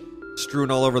just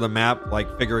strewn all over the map,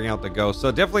 like figuring out the ghost. So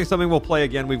definitely something we'll play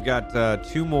again. We've got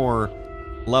 2 more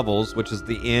levels, which is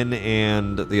the inn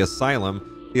and the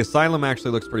asylum. The asylum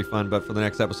actually looks pretty fun, but for the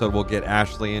next episode we'll get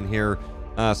Ashley in here,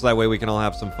 so that way we can all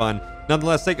have some fun.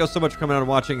 Nonetheless, thank you so much for coming out and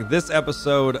watching this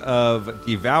episode of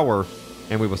Devour,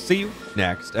 and we will see you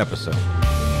next episode.